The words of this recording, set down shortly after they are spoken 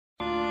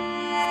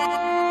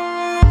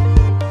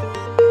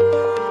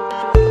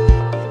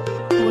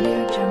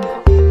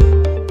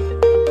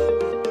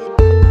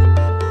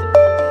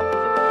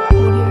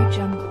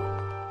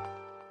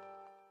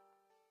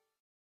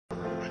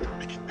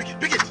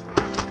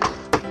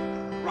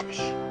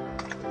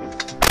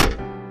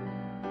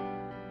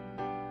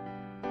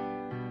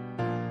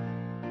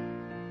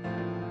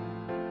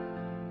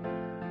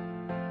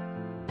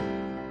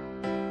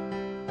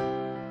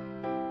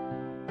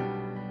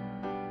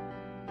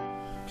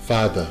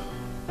Father,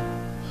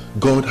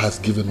 God has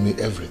given me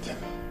everything.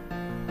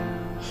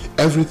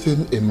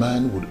 Everything a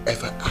man would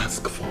ever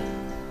ask for.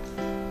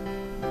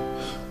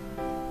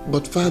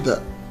 But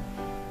Father,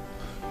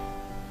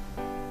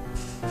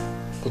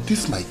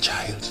 this is my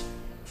child.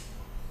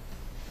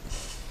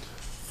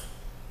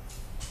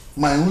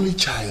 My only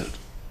child.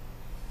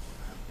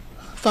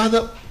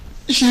 Father,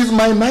 she is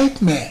my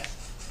nightmare.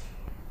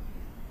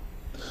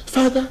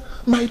 Father,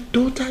 my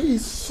daughter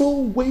is so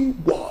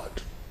wayward.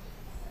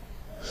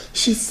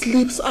 She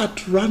sleeps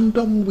at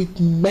random with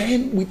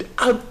men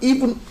without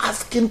even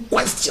asking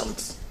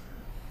questions.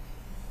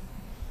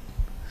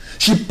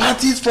 She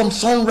parties from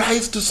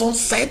sunrise to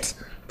sunset,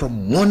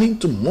 from morning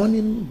to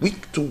morning,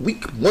 week to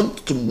week,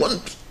 month to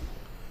month.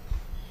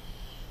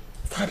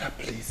 Father,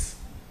 please.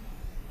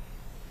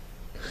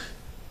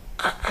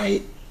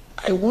 I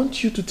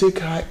want you to take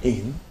her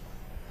in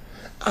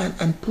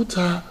and put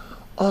her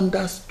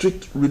under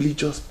strict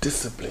religious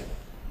discipline.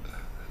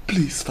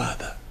 Please,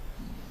 Father.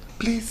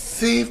 Please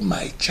save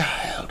my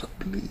child,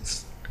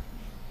 please.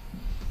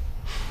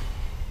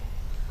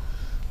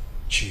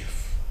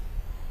 Chief,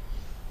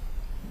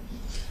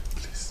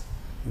 please.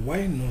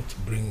 Why not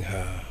bring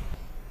her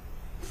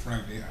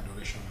Friday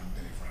adoration and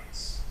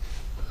deliverance?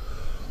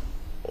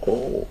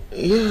 Oh,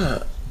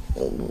 yeah.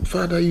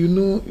 Father, you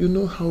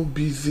know how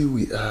busy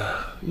we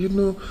are. You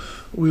know,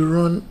 we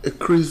run a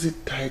crazy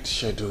tight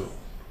schedule.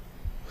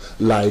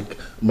 Like,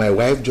 my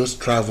wife just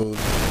traveled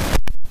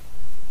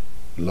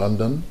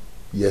London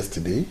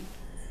yesterday,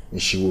 and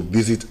she will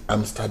visit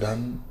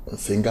Amsterdam and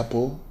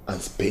Singapore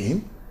and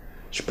Spain.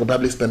 She'll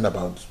probably spend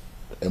about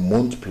a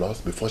month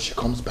plus before she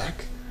comes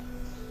back.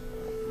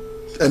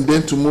 And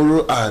then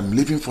tomorrow I'm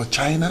leaving for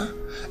China,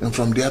 and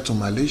from there to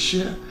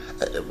Malaysia.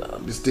 I'll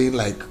be staying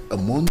like a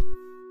month.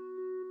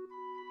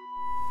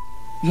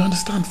 You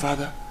understand,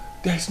 Father?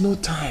 There is no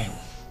time.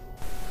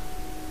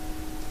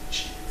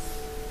 Chief,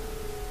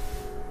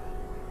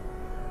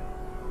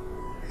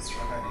 it's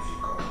rather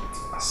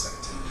difficult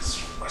accepting this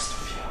request of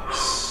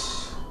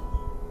yours.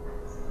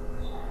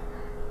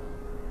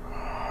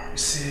 You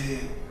see,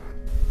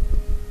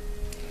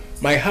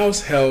 my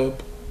house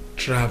help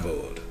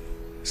traveled,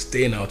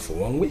 staying out for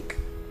 1 week.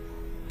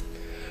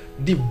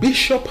 The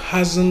bishop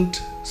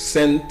hasn't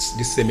sent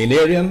the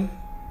seminarian,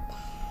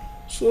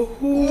 so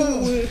who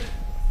will...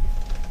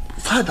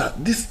 Father,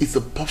 this is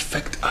a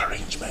perfect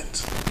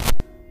arrangement.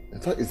 In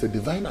fact, it's a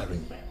divine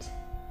arrangement.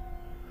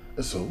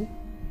 So,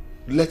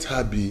 let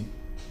her be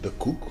the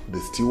cook, the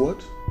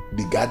steward,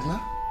 the gardener.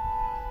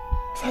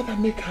 Father,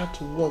 make her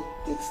to work.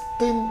 This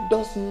thing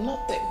does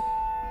nothing.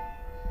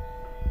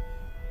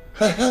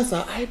 Her hands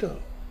are idle.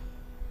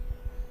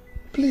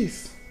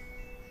 Please.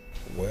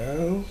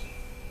 Well,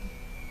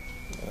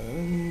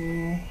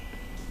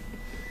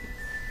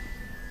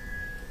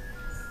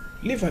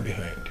 leave her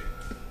behind.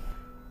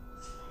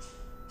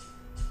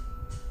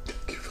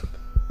 Thank you, Father.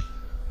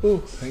 Oh,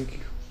 thank you.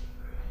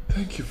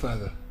 Thank you,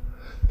 Father.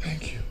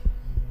 Thank you.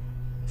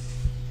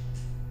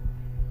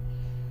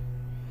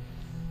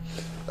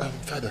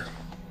 Father.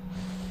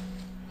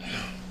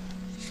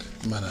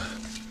 Mana,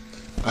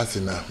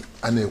 asina,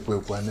 ane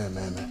kwa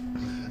neme.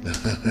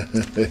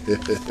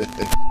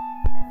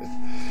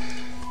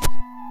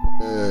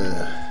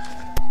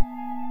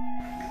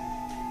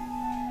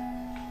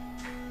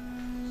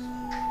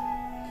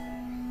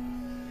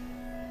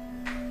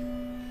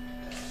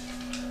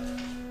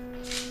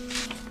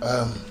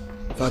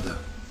 Father,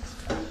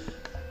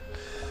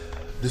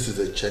 this is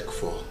a check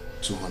for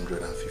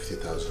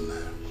 250,000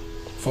 naira.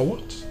 For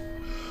what?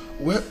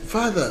 Well,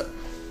 Father,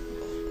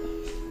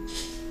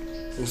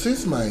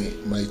 since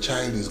my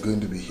child is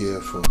going to be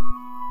here for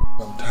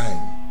some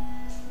time,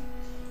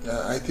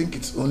 I think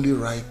it's only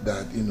right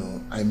that,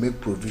 I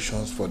make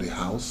provisions for the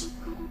house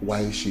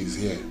while she's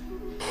here.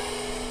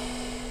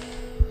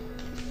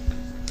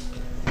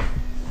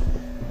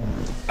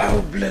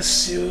 I'll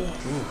bless you.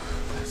 Oh,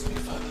 bless me,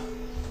 Father.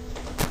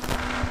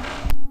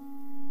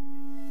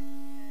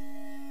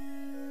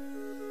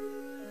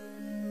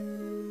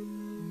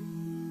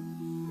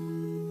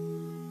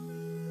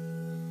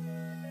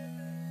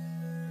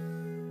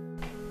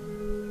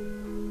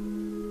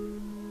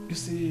 You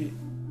see,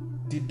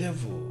 the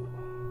devil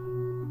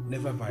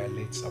never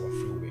violates our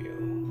free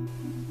will.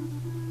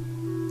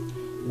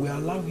 We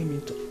allow him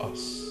into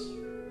us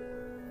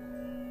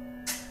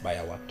by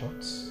our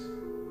thoughts,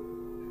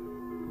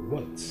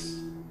 words,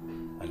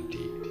 and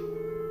deed.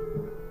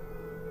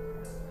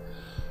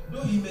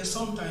 Though he may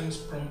sometimes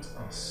prompt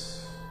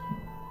us,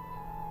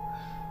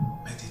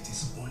 but it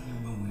is only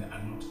when we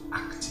are not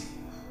active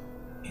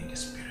in the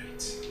spirit.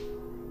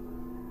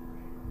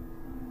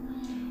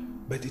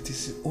 But it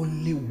is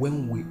only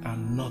when we are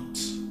not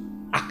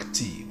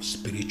active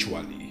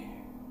spiritually.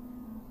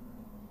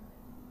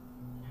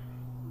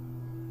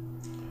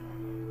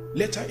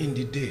 Later in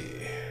the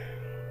day,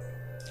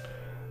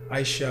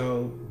 I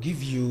shall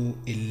give you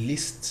a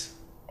list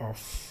of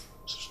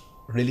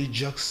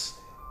religious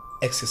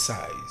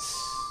exercise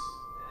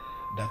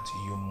that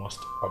you must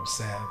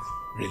observe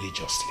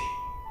religiously.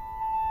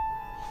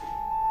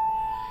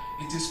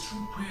 It is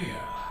through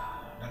prayer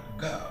that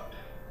God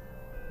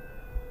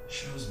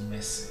shows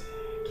mercy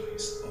to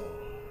his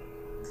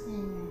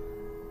own.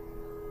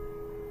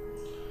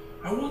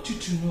 I want you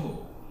to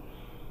know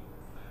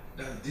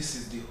that this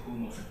is the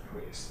home of a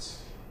priest.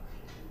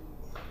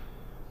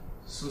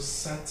 So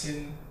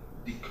certain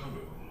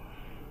decorum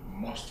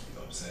must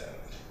be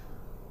observed.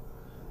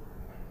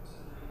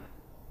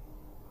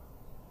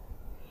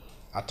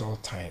 At all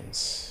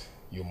times,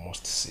 you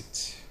must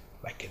sit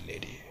like a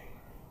lady.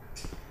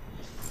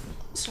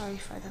 Sorry,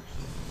 Father.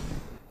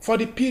 For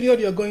the period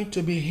you're going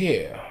to be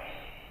here,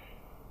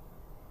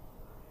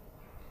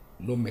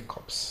 no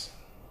makeups.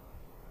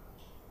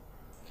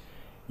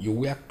 You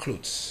wear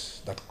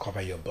clothes that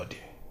cover your body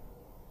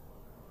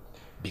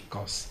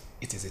because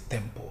it is a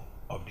temple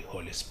of the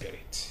Holy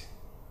Spirit.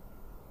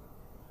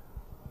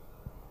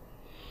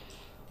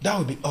 That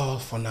will be all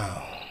for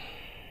now.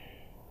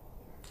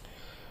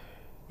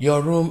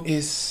 Your room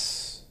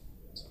is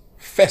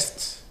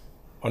first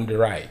on the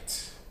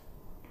right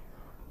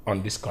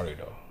on this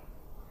corridor.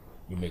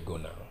 You may go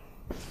now.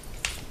 Thank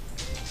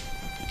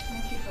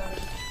you,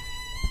 Father.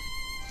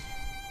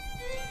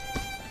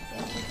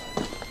 Thank you,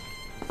 Father.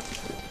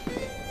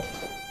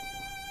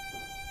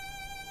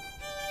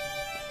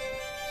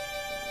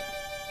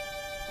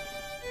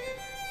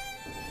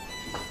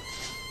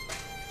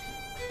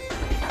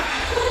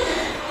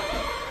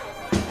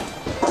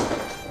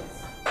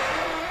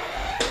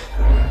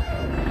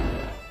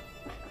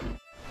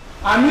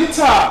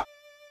 Anita!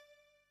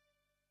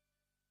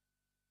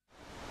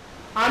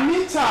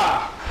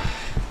 Anita!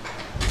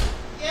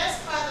 Yes,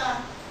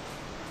 Father.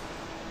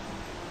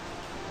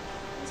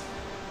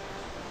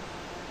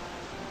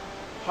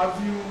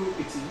 Have you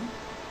eaten?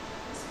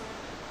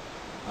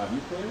 Have you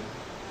prayed?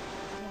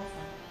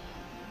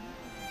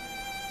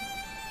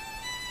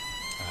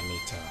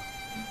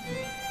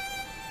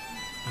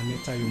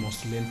 Anita, you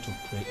must learn to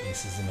pray in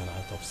season and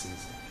out of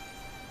season.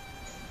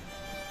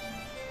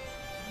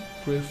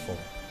 Pray for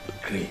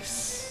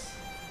grace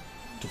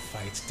to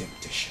fight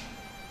temptation.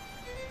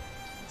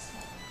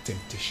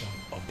 Temptation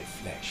of the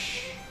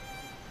flesh.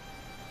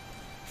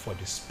 For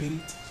the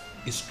spirit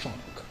is strong,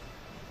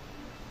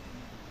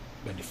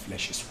 but the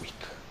flesh is weak.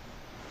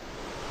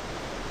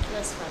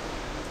 Yes, Father.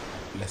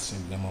 I bless you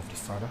in the name of the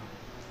Father,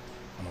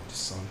 and of the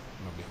Son,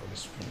 and of the Holy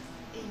Spirit.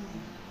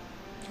 Amen.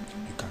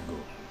 You can go.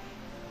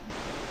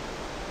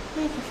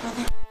 Thank you,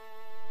 Father.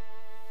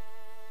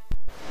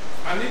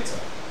 Anita,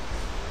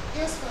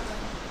 Yes, Father.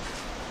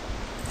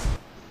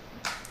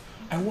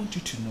 I want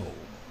you to know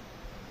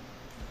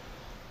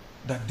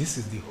that this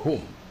is the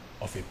home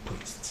of a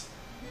priest.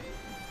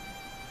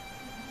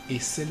 A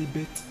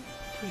celibate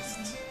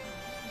priest.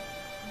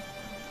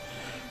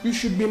 You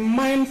should be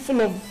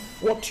mindful of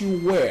what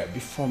you wear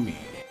before me.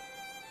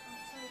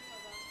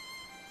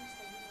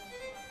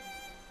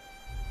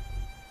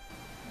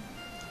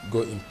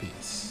 Go in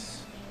peace.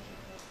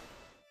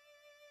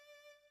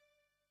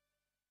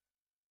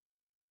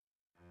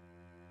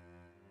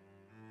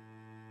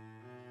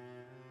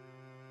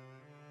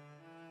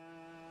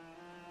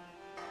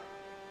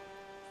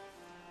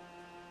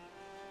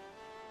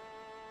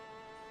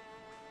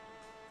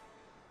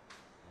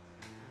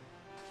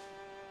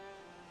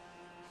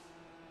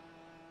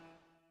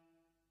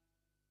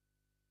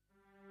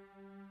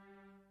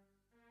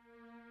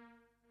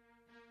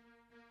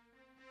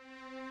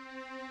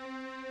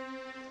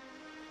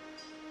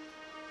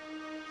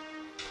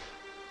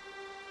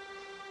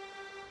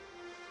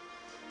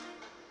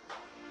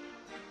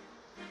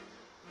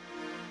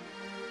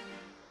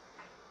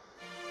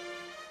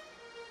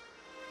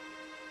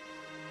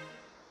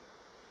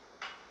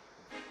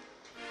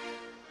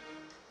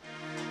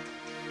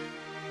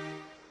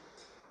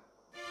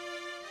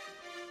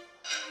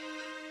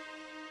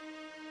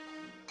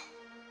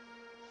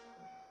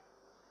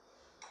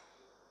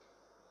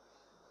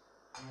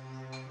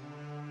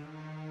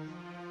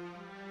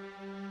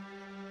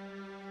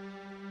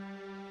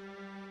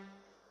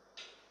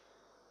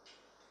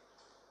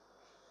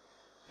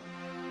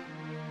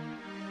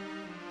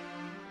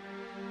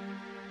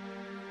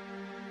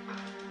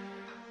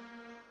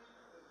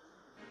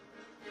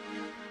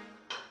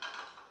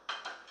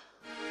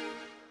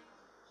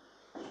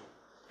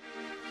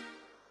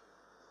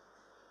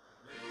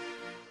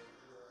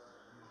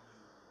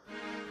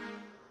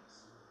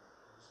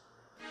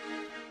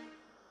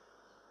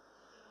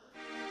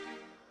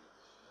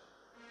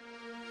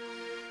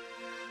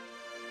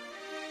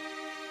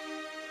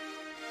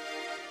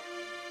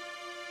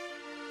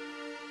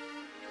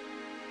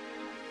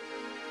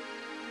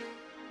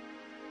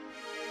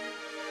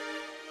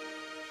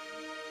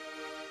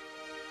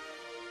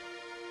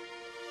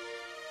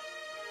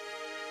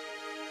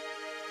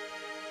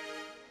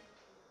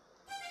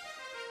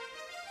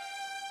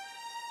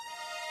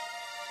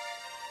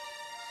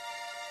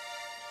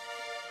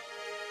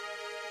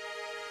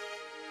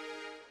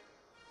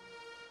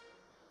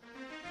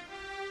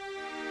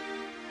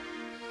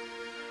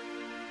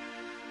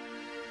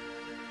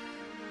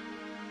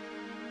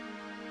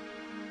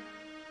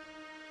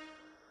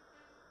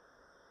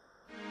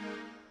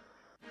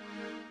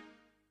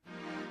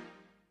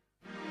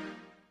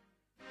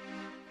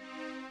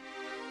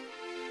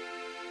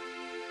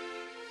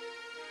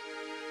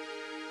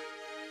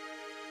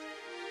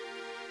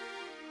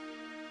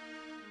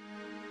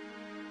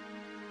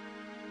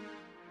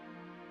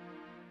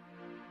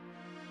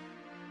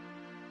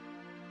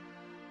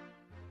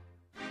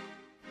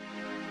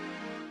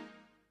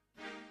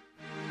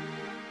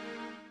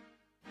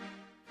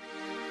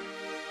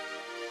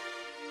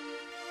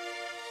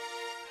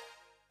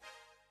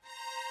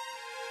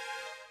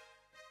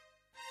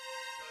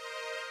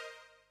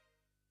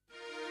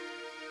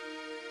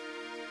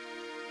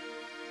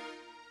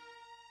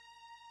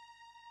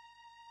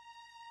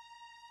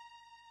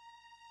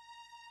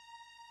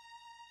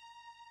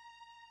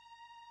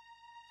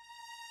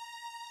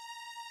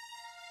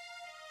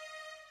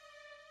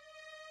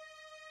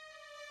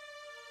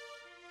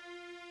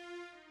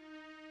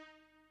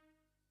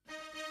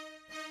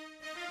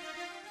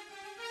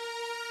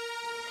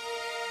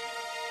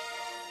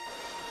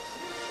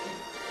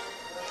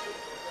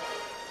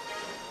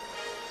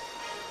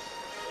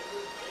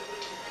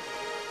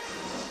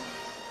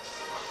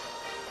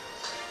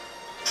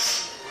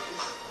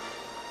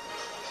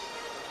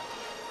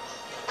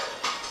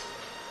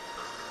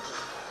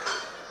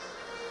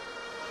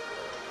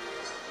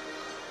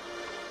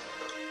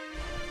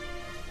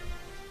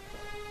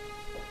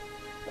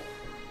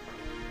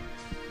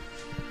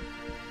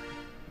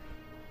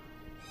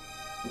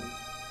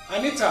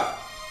 Anita!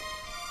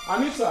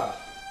 Anita!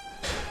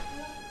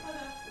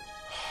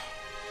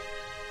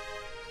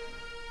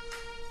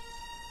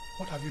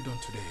 What have you done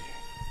today?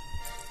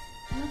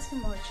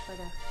 Nothing much,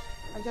 Father.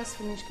 I just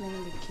finished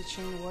cleaning the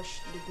kitchen,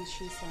 washed the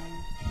dishes,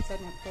 and said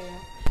my prayer.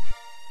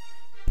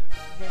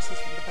 Verses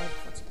from the Bible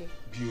for today.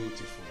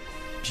 Beautiful.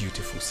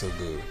 Beautiful, so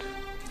good.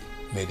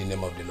 May the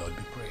name of the Lord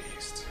be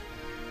praised.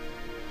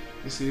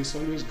 You see, it's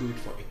always good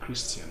for a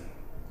Christian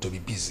to be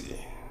busy.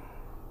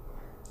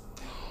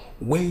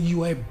 When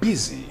you are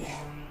busy,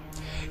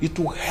 it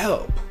will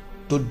help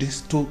to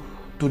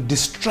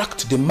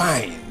distract the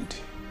mind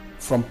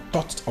from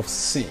thoughts of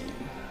sin.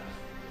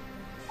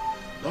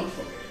 Don't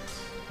forget,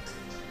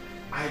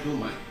 idle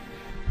mind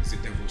is the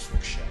devil's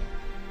workshop.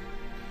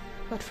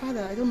 But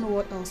Father, I don't know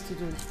what else to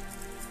do.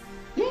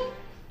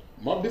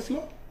 Mop the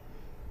floor.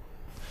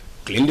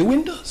 Clean the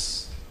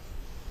windows.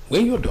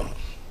 When you're done,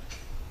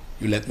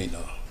 you let me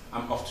know.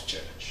 I'm off to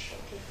church.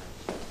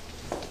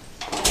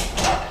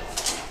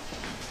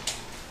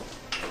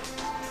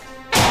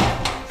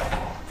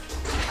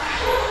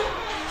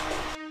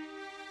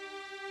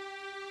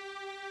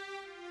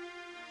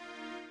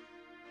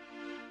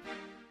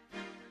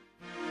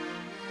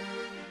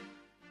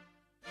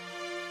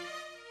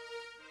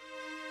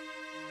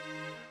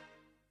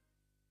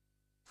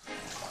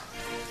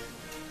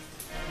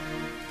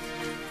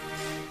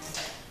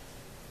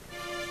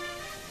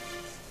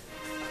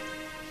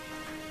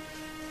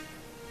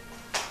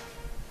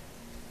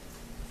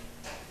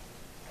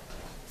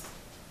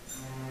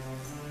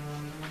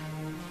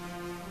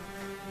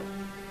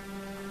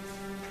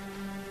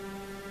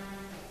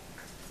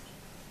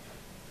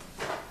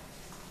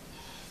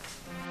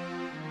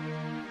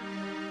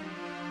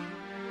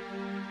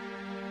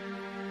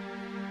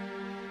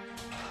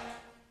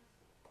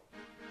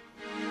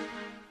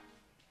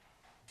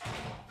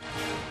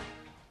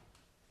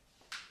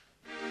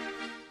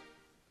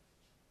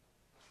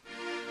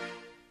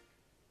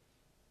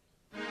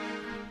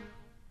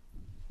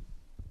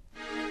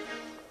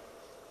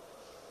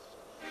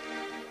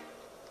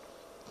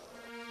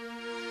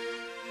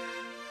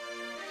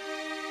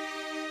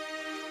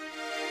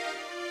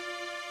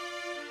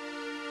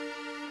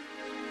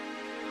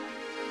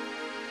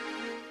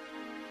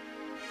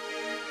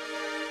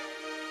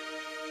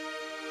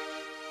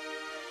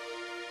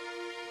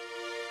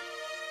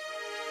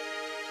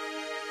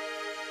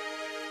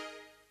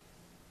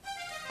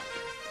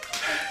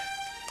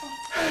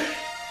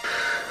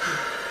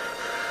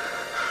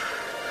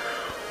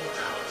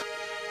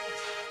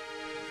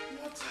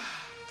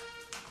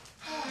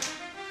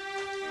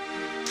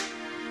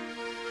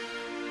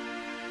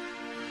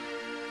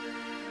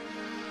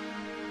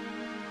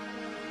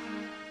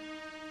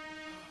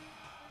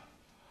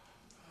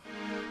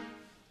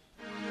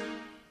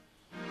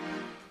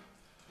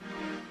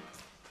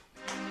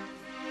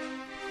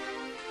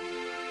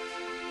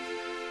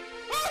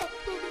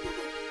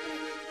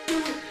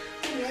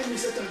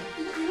 Satan.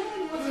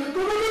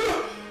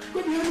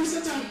 Go behind me,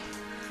 Satan.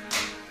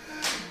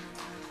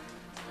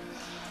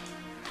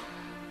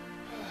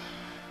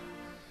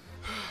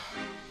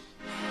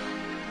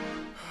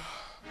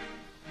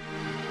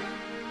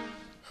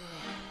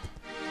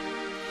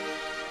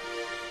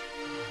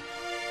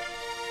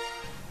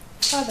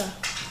 Father,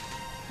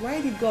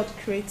 why did God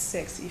create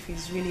sex if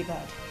it's really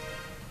bad?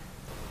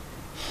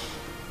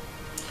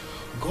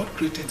 God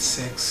created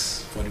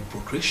sex for the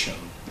procreation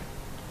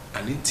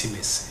and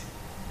intimacy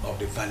of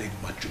the valid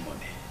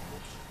matrimony.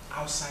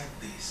 Outside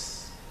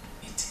this,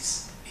 it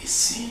is a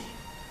sin.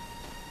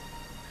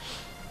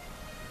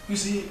 You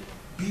see,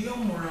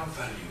 beyond moral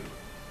value,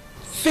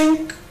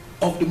 think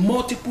of the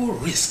multiple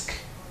risk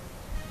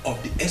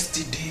of the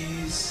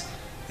STDs,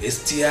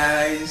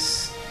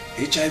 STIs,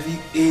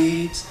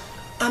 HIV/AIDS,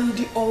 and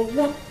the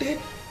unwanted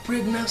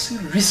pregnancy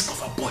risk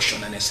of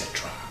abortion and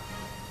etc.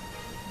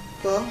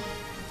 Well,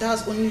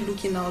 that's only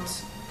looking out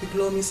the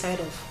gloomy side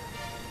of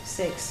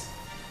sex.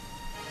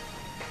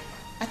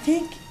 I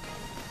think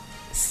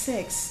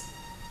sex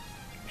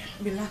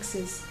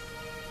relaxes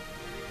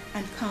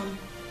and calms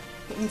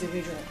the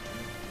individual.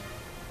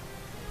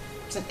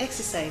 It's an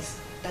exercise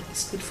that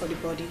is good for the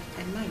body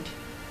and mind.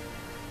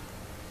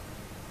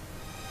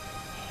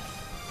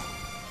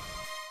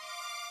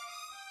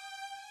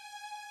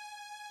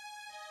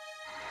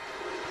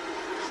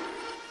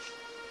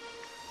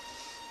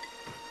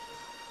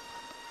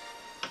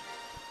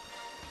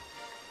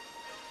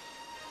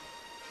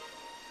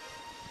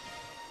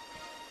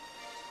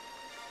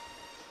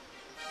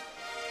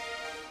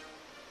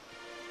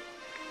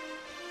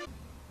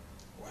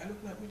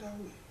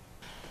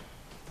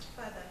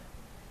 Father,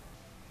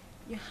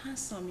 you're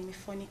handsome in a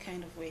funny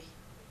kind of way.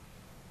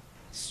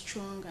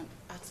 Strong and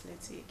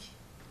athletic.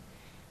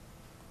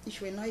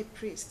 If you were not a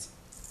priest,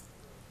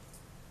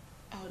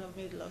 I would have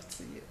made love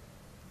to you.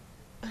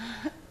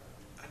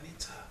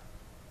 Anita,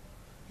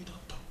 you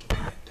don't talk to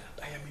me like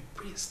that. I am a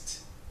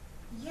priest.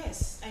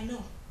 Yes, I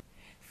know.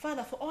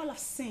 Father, for all I've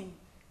sinned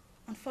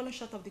and fallen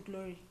short of the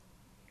glory.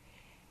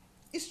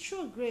 It's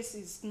true grace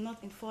is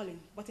not in falling,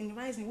 but in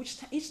rising, which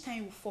each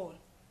time we fall.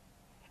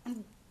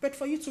 And But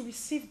for you to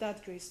receive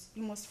that grace,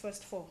 you must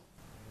first fall.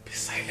 Be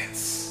silent,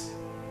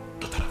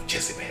 daughter of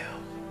Jezebel.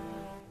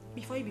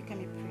 Before you become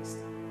a priest,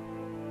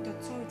 the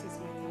authorities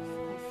might have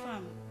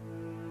confirmed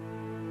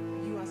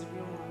you as a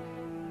real man.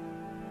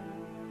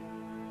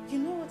 You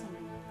know what I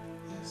mean?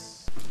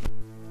 Yes.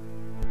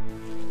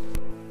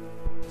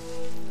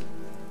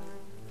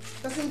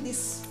 Doesn't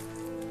this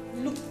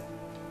look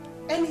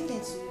anything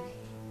to you?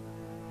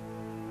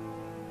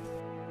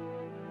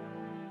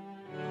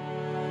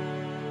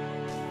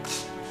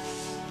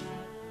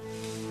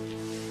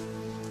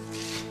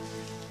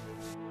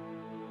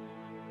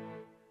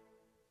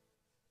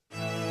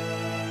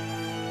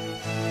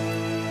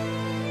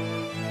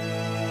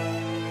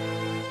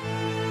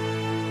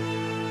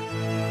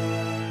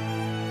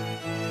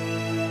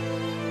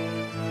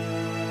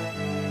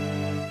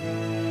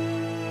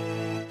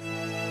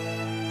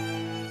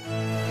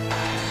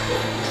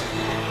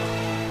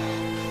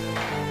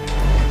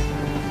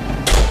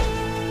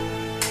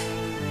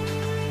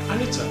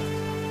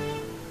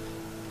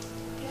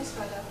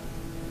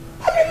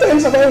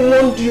 Have I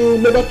warned you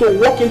never to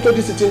walk into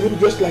this sitting room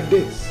just like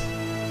this?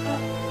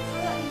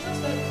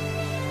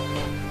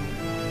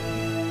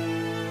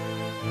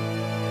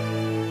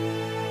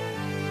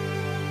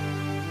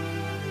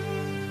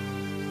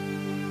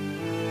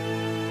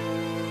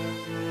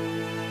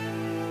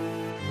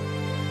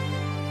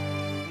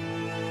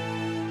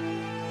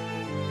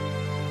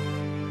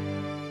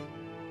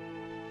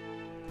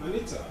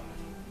 Anita,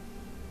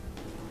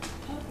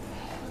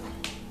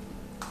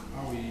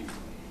 how are you?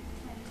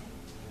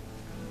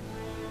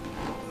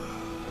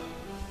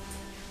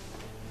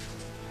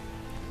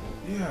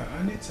 Yeah,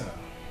 Anita.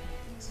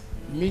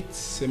 Meet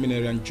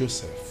Seminarian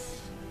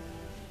Joseph.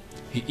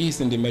 He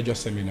is in the major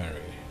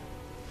seminary.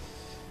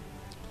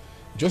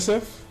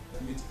 Joseph,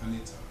 meet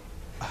Anita.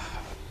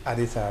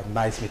 Anita,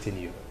 nice meeting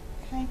you.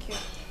 Thank you.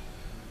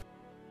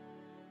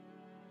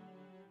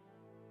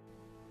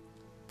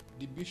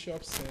 The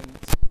bishop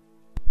sent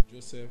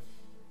Joseph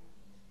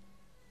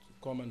to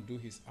come and do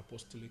his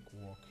apostolic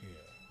work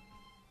here.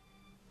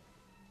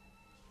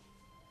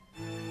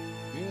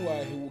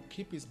 Meanwhile, he will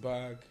keep his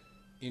bag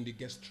in the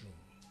guest room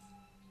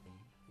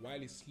while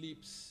he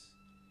sleeps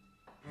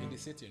in the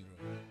sitting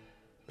room,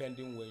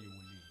 pending when you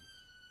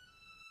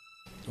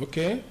will leave.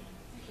 Okay?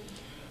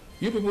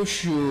 You people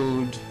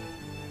should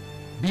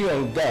be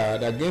on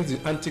guard against the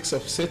antics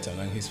of Satan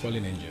and his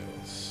fallen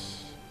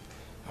angels.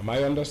 Am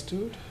I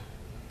understood?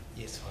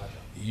 Yes, Father.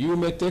 You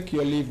may take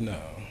your leave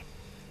now.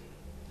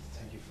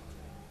 Thank you,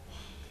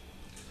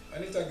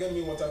 Father. Anita, get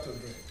me water to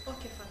drink.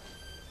 Okay, Father.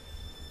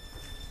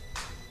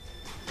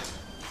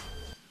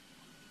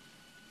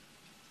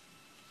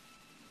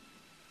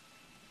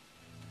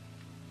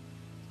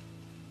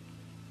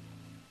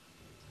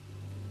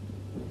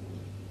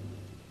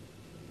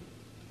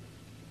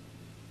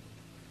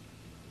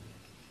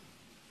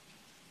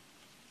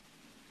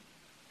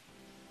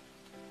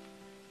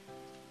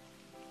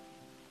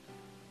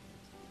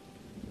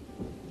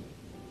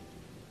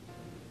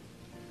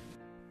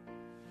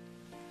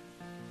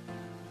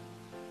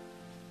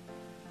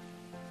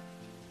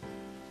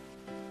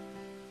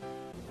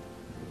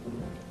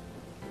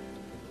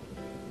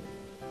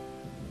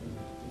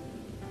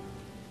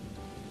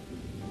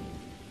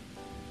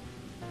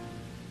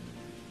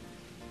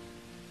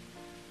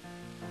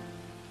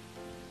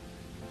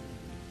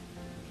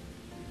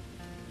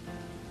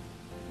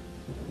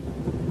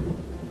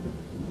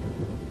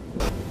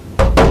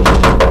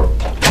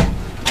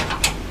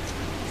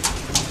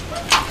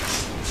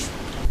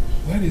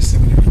 Where is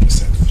Seminary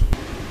Joseph?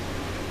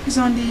 He's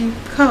on the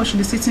couch in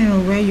the sitting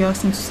room where you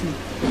asked him to sleep.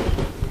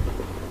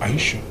 Are you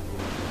sure?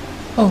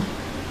 Oh,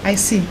 I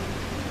see.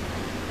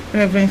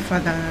 Reverend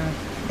Father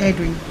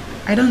Edwin,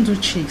 I don't do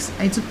chicks,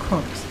 I do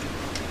cups.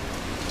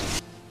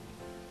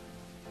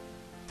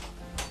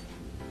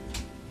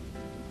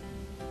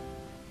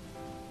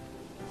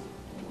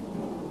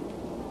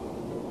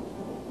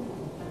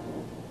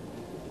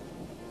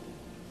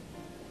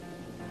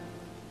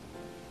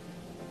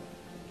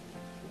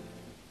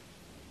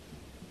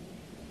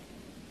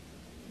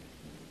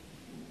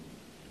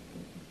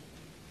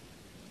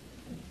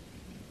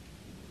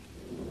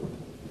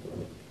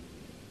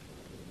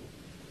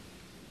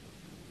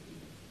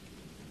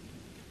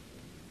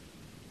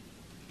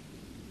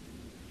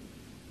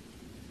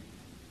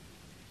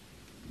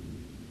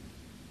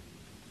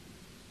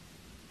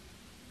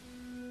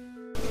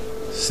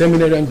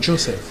 Seminarian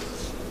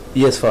Joseph.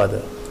 Yes,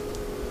 Father.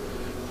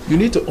 You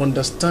need to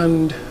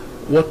understand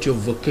what your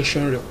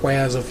vocation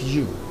requires of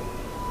you.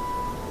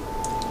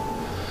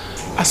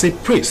 As a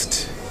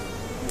priest,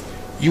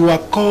 you are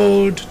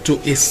called to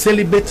a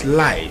celibate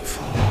life.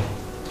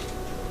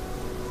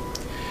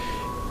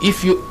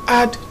 If you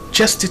add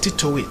chastity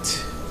to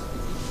it,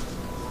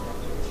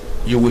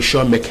 you will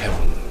sure make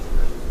heaven.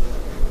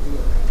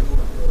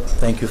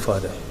 Thank you,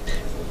 Father.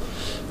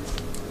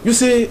 You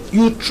see,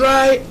 you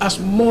try as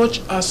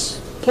much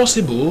as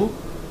possible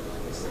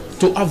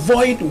to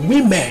avoid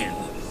women.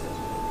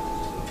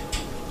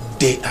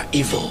 They are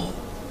evil.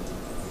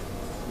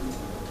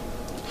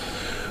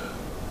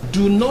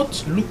 Do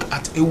not look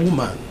at a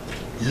woman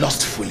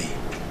lustfully.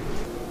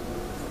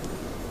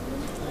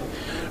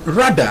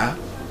 Rather,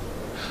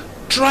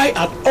 try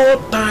at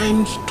all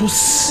times to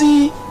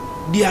see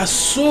their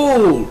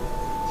soul,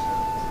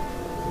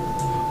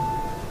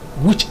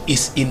 which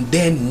is in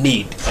their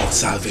need of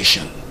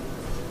salvation.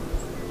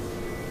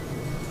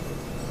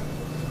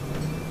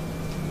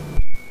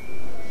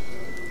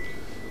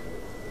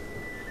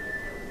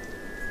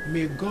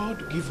 May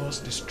God give us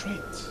the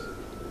strength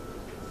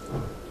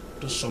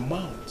to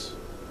surmount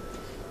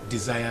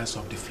desires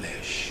of the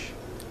flesh.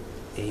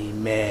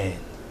 Amen.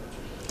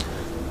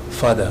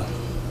 Father,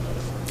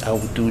 I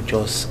will do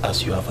just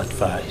as you have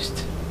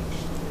advised.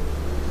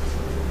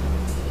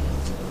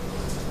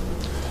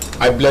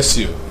 I bless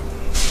you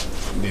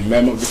in the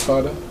name of the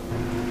Father,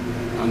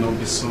 and of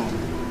the Son,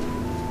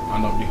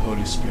 and of the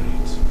Holy Spirit.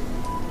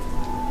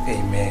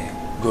 Amen.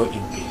 Go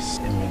in peace.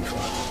 Amen,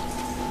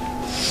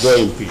 Father. Go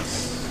in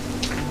peace.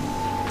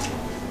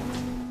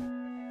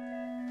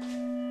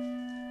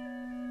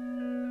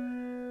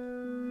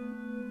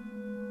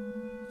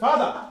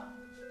 Father!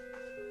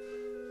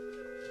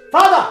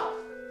 Father!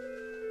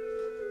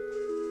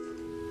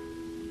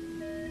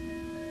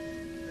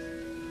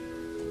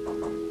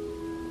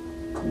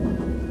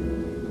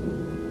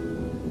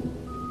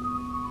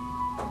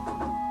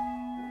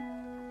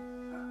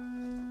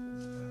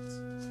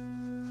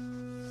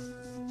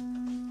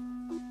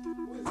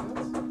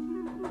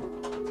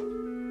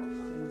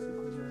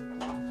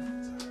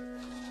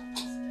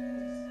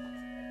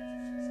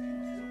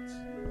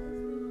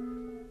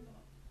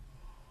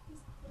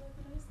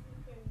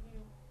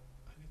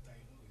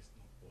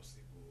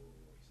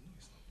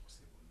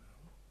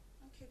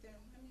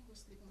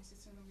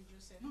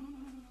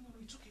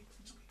 It's okay. Come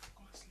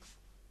and sleep.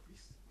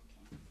 Please.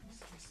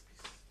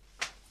 Please.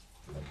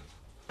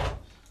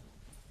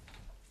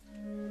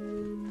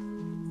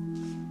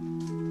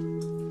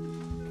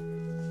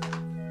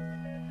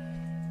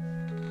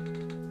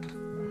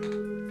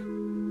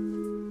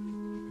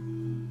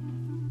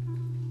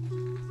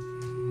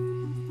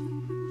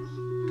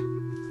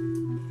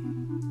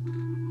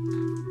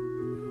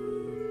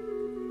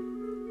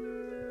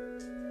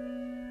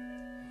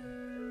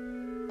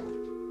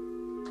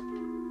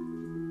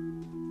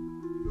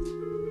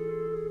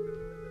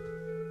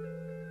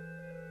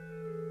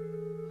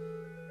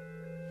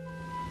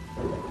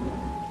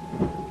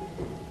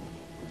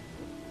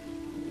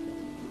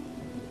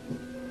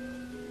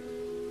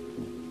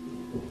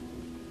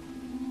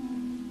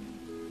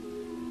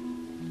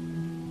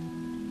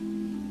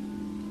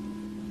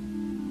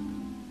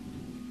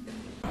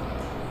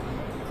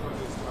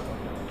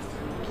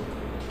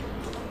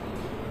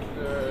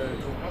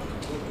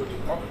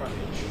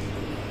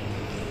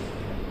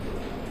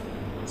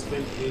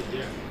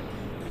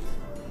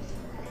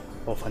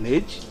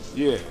 Orphanage?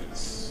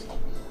 Yes.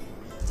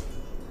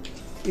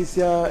 Is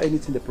there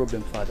anything the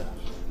problem, Father?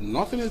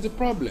 Nothing is the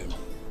problem.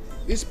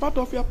 It's part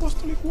of your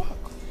apostolic work.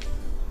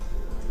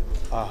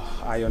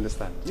 Ah, I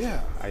understand.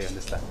 Yeah. I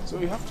understand. So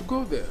you have to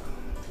go there.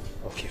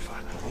 Okay,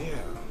 Father.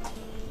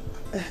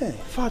 Yeah.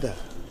 Father,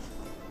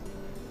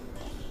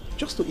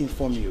 just to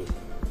inform you,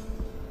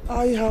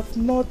 I have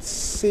not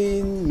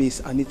seen Miss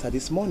Anita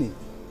this morning.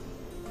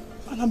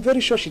 And I'm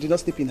very sure she did not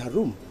sleep in her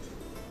room.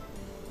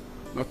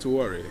 Not to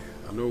worry.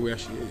 I know where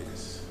she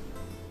is.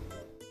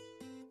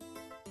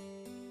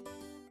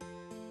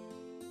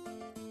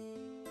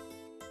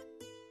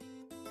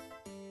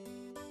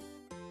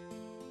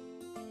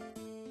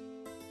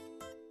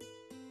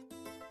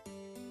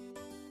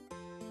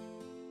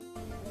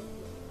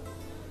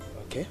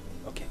 Okay.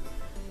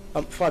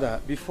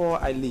 Father, before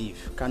I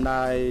leave, can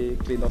I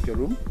clean up your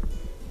room?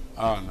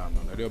 Oh,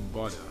 no, don't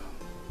bother.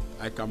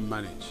 I can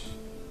manage.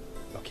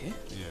 Okay.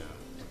 Yeah.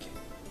 Okay.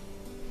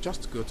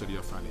 Just go to the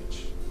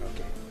orphanage.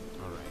 Okay.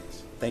 All right.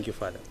 Thank you,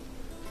 Father.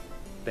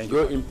 Thank you.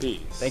 Go Father. in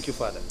peace. Thank you,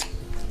 Father.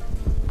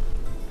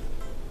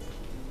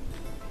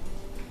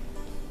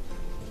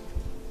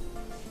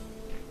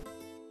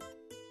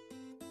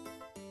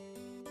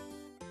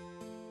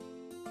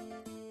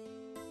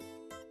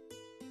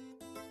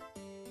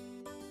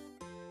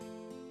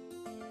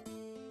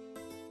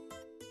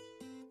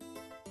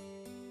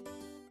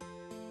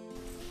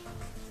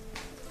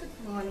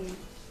 Morning,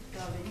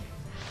 darling.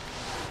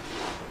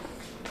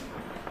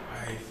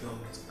 I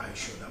felt I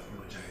should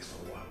apologize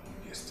for what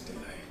happened yesterday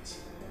night.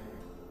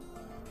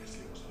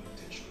 Obviously, it was not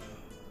intentional.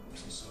 I'm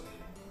so sorry.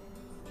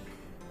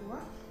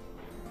 What?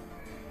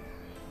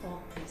 Oh,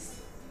 please.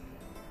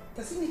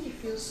 Does it make you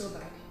feel so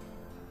bad?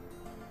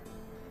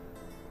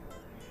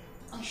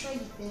 I'm sure you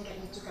think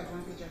I took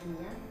advantage of me,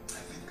 yeah?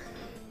 I think I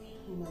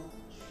did. No.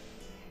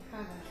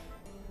 Father,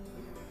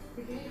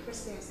 the very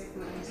first day I set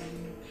my eyes on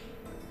you,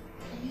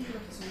 I knew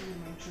love was only in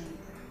my dream.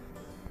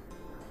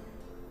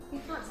 In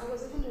fact, I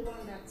was even the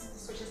one that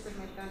suggested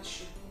my dad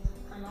should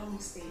allow me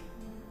stay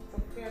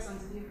for prayers and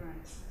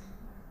deliverance.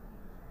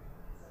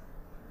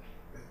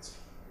 But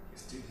you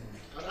still didn't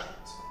make it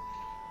right.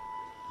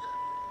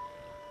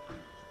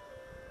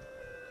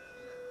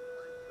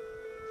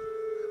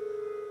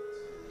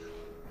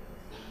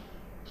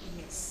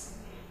 Yes.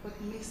 but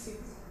it makes it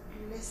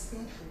less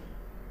painful.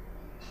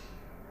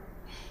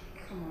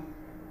 Come on.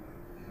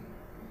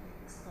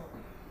 Stop.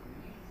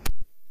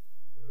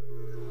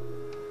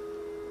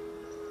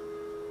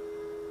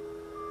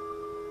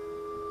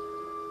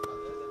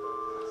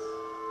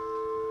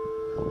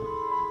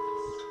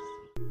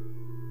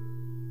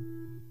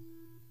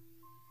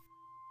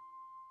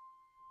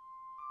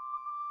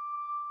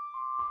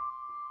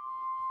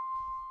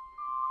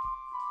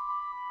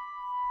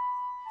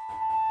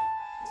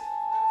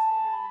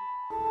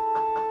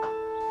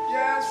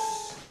 Yes.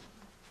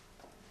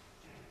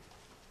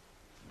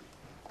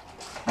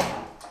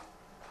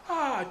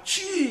 Ah,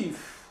 Chief.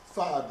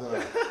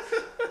 Father.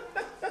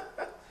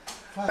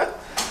 Father.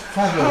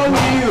 Father. How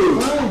are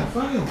you?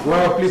 Fine.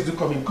 Well, please do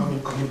come in.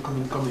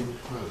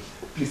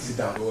 Please sit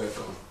down. You're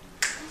welcome.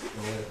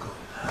 You're welcome.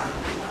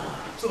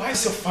 So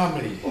how's your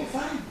family? Oh,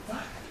 fine.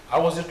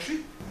 How was your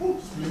trip? Oh,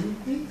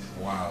 splendid.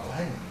 Wow.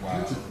 Fine. Wow.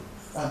 Beautiful.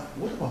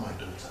 What about my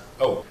daughter?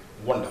 Oh,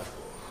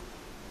 wonderful.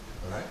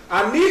 All right.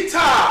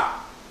 Anita!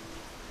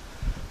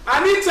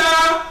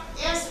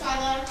 Yes,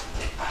 Father.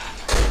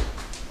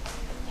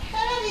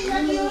 Hey,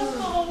 are you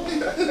home?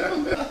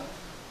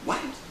 What?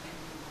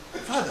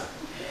 Father.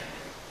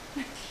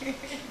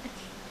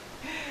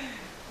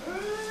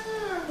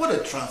 What a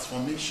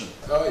transformation.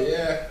 Oh,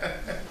 yeah.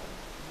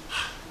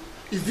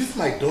 Is this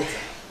my daughter?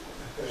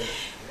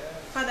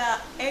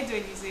 Father,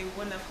 Edwin is a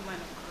wonderful man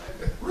of God.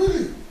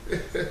 Really?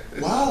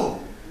 Wow.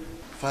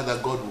 Father,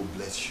 God will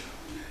bless you.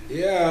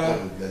 Yeah.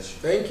 God will bless you.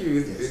 Thank you.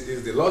 Yes.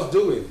 It's the Lord's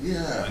doing.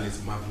 Yeah. And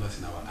it's marvelous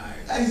in our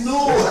eyes. I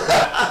know.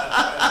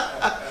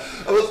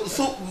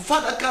 So,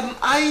 Father, can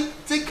I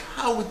take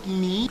her with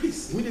me?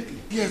 Please,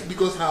 immediately. Yes,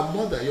 because her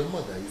mother, your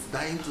mother, is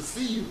dying to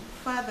see you.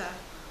 Father,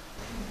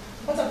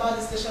 what about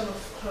the station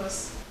of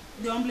cross,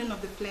 the humbling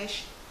of the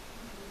flesh?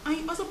 And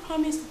you also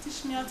promised to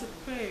teach me how to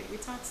pray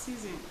without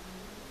ceasing.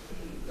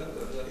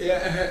 Father.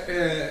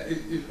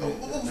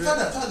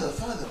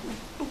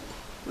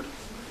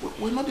 Look,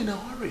 we're not in a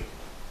hurry.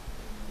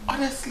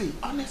 Honestly,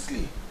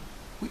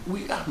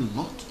 we are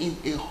not in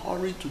a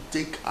hurry to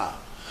take her.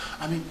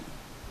 I mean,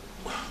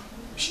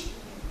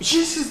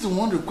 she's the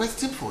one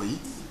requesting for it.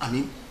 I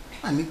mean,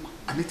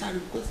 Anita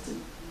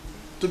requesting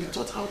to be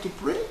taught how to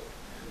pray.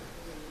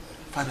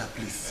 Father,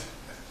 please.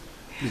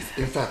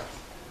 In fact,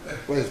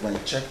 where is my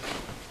check?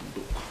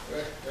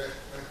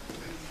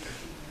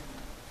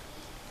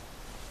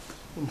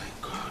 Oh my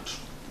God,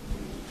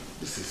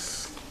 this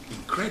is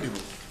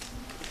incredible.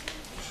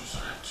 So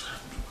I have to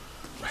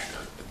write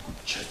out a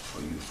good check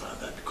for you,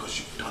 Father, because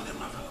you've done a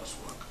marvelous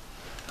work.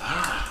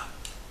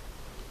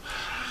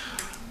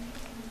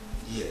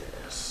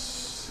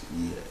 Yes.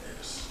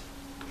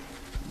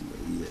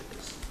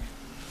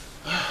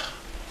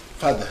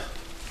 Father,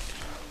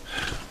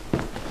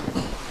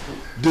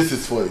 this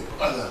is for you.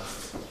 Father.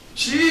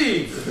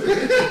 Chief!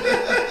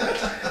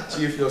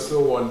 Chief, you're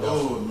so wonderful.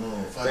 Oh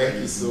no, Father, thank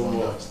you so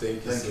much.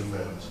 Thank you so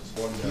very much. much.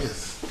 Wonderful.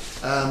 Yes.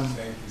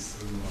 Thank you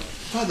so much.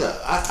 Father,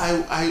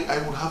 I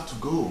will have to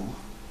go.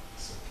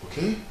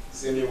 Okay?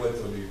 Send you word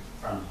for the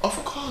family.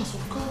 Of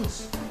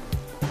course.